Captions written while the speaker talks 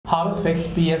How to fix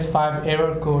PS5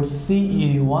 error code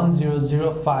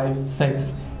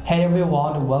CE-10005-6. Hey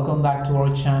everyone, welcome back to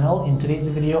our channel. In today's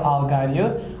video, I'll guide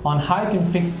you on how you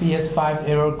can fix PS5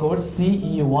 error code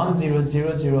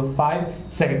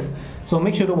CE-10005-6. So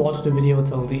make sure to watch the video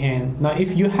till the end. Now,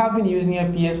 if you have been using a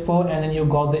PS4 and then you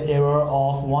got the error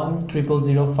of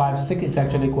 10005-6, it's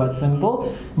actually quite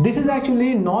simple. This is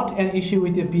actually not an issue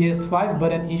with your PS5,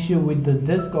 but an issue with the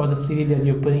disk or the CD that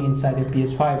you're putting inside your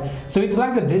PS5. So it's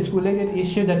like a disk related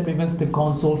issue that prevents the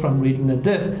console from reading the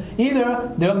disk. Either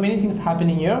there are many things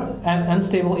happening here, an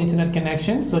unstable internet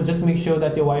connection, so just make sure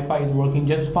that your Wi-Fi is working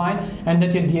just fine and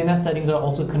that your DNS settings are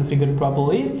also configured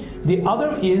properly. The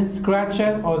other is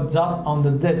scratches or dust on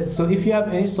the disk. So if you have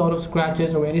any sort of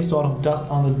scratches or any sort of dust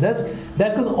on the disk,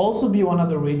 that could also be one of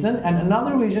the reasons, and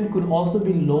another reason could also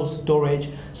be low storage.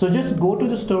 So just go to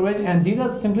the storage, and these are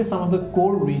simply some of the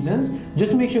core reasons.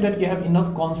 Just make sure that you have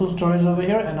enough console storage over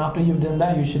here, and after you've done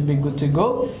that, you should be good to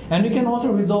go. And you can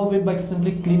also resolve it by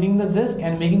simply cleaning the disk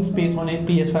and making space on a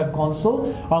PS5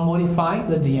 console or modifying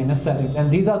the DNS settings. And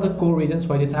these are the core reasons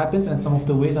why this happens and some of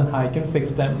the ways on how you can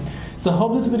fix them. So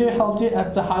hope this video helped you as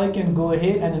to how you can go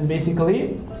ahead and then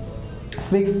basically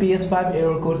fix PS5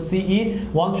 error code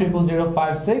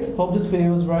CE-10005-6. Hope this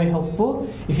video was very helpful.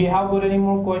 If you have got any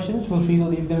more questions, feel free to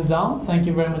leave them down. Thank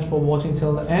you very much for watching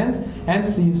till the end, and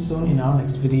see you soon in our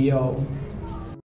next video.